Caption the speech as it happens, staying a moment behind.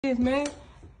Yes, man.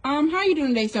 How you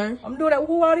doing today, sir? I'm doing that.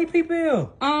 Who are these people here?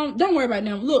 Don't worry about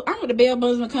them. Look, I'm with the Bell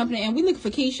Buzzman Company, and we looking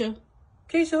for Keisha.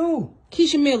 Keisha who?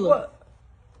 Keisha Miller. What?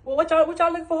 Well, what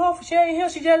y'all looking for her for? She ain't here.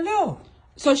 She just left.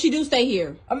 So she do stay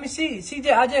here. I mean, I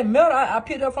just met her. I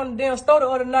picked her up from the damn store the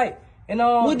other night. And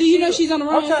well, do you know she's on the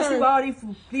run, I'm trying sir? to see what all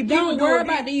these people Don't worry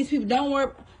about these people. Don't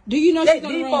worry. Do you know she's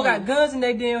on the These run? folks got guns in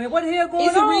their damn head. What the hell going on?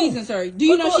 It's a reason, sir. Do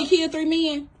you know she killed 3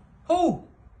 men? Who?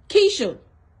 Keisha.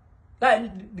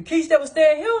 Like the Keisha that was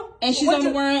staying here? And she's on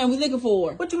the run, and we looking for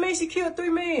her. What you mean she killed 3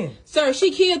 men? Sir, she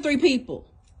killed 3 people.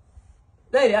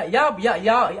 Lady,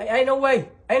 y'all, ain't no way.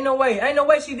 Ain't no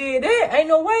way she did that. Ain't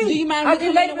no way. Do you mind if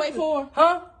we come in and wait for her?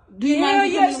 Huh? Do you mind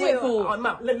if we come in and wait for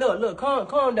her? Look,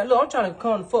 calm down. Look, I'm trying to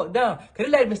calm the fuck down. Cause this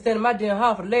lady been standing in my damn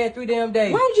house for the last 3 damn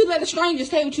days. Why would you let a stranger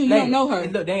stay with you and you don't know her?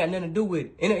 Look, they ain't got nothing to do with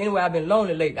it. Anyway, I've been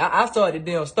lonely lately. I started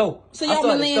the damn store. So y'all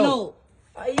been laying up?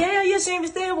 Yeah, she ain't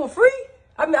been staying for free.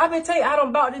 I've been telling you, I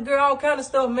done bought this girl all kind of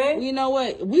stuff, man. Well, you know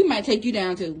what? We might take you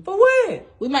down too. For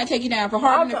what? We might take you down for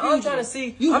harboring a fugitive. I'm trying to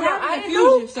see. You harboring a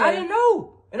fugitive, sir. I didn't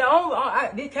know.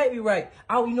 And this can't be right.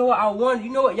 You know what? I wonder.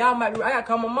 You know what? Y'all might be right. I gotta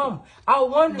call my mom. I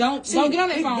wonder. Don't get on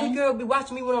that phone. This girl be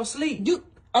watching me when I'm asleep. She be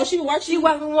watching you? She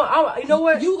watching me. You know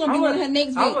what? You gonna be one of her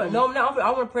next victims. No, I'm not. I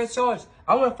want to press charge.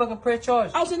 I want to fucking press charge.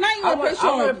 Oh, so now you want to press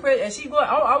charge?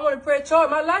 I want to press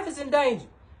charge. My life is in danger.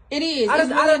 It is. I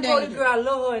done told this girl I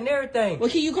love her and everything. Well,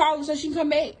 can you call her so she can come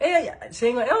back? Yeah, she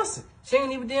ain't gonna answer. She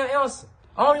ain't even damn answer.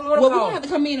 I don't even want to call. Well, we're gonna have to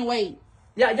come in and wait.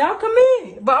 Yeah, y'all come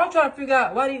in. But I'm trying to figure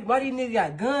out why these niggas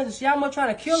got guns and shit. Y'all must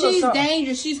trying to kill her or something. She's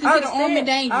dangerous. She's considered armed and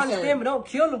dangerous, I understand, but don't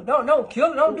kill her. Don't kill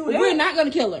her. Don't do that. We're not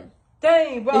gonna kill her.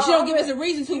 Dang, bro. If she don't give us a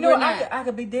reason to, we're not. I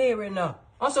could be dead right now.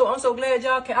 I'm so glad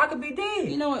y'all can. I could be dead.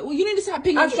 You know what? Well, you need to stop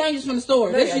picking up strangers from the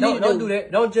store. That's what you need to do. Don't do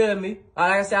that. Don't judge me.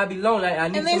 Like I said, I be lonely. I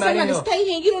need somebody to stay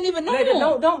here and you don't even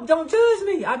know them. Don't judge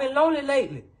me. I've been lonely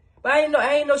lately. But I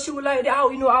ain't know she was like that.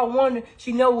 I wonder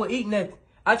she never would eat nothing.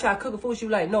 I try to cook her food. She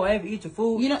was like, no, I ain't eat your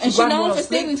food. You know, and she known for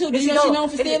stealing too. Did you know she known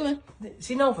for stealing?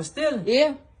 She known for stealing?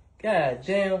 Yeah. God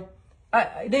damn.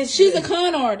 She's a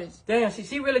con artist. Damn,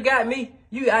 she really got me.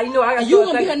 I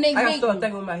gotta start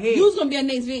thinking with my head. You was gonna be her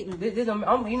next victim.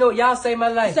 You know, y'all saved my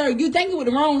life. Sir, you thinking with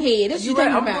the wrong head. That's what you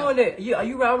thinking about. I'm doing that.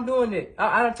 You right, I'm doing that.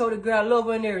 I done told the girl I love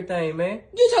her and everything, man.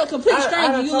 You told a complete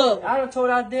stranger you love her. I done told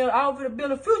her I was finna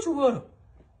build a future with her.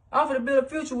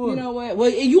 You know what? Well,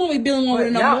 you won't be building one with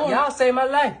her no more. Y'all saved my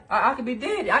life. I could be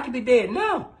dead. I could be dead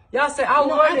now. Y'all say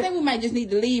I think we might just need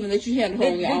to leave and let you handle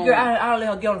her on your own. Girl, I let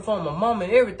her get on the phone with my mom and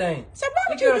everything. So why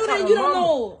would you do that? You don't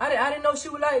know. I didn't know she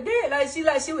was like that. She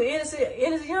was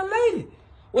innocent young lady.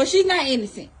 Well, she's not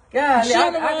innocent. God, she's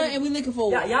on the run and we looking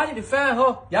for her. Y'all need to find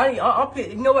her.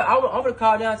 You know what? I'm gonna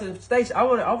call down to the station. I'm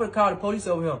gonna call the police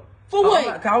over here. For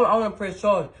what? I want to press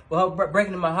charge with her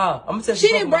breaking in my house. I'm gonna tell she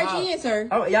didn't break in, sir.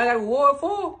 Y'all got a reward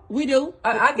for her? We do.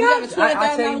 I got a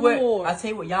 $20,000 reward. I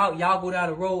tell you what, y'all go down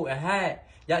the road and hide.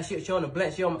 Y'all, she on the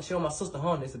black. She on my sister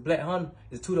Honda. It's a black Honda.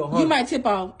 It's a 2-door Honda. You might tip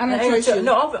off. I don't trust you.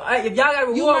 No, if y'all got a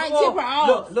reward you might tip her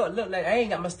off. Look. Like I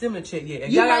ain't got my stimulus check yet.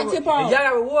 You might tip off. If y'all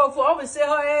got a reward for, I'm gonna set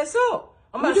her ass up.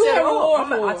 I'm about to set her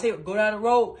up. I tell you, go down the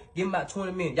road. Give me about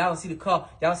 20 minutes. Y'all gonna see the car.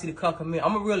 Y'all see the car come in.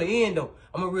 I'm gonna reel her in though.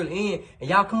 And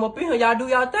y'all come up in here. Y'all do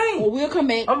y'all thing. Well, we'll come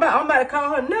back. I'm about to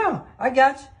call her now. I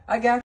got you.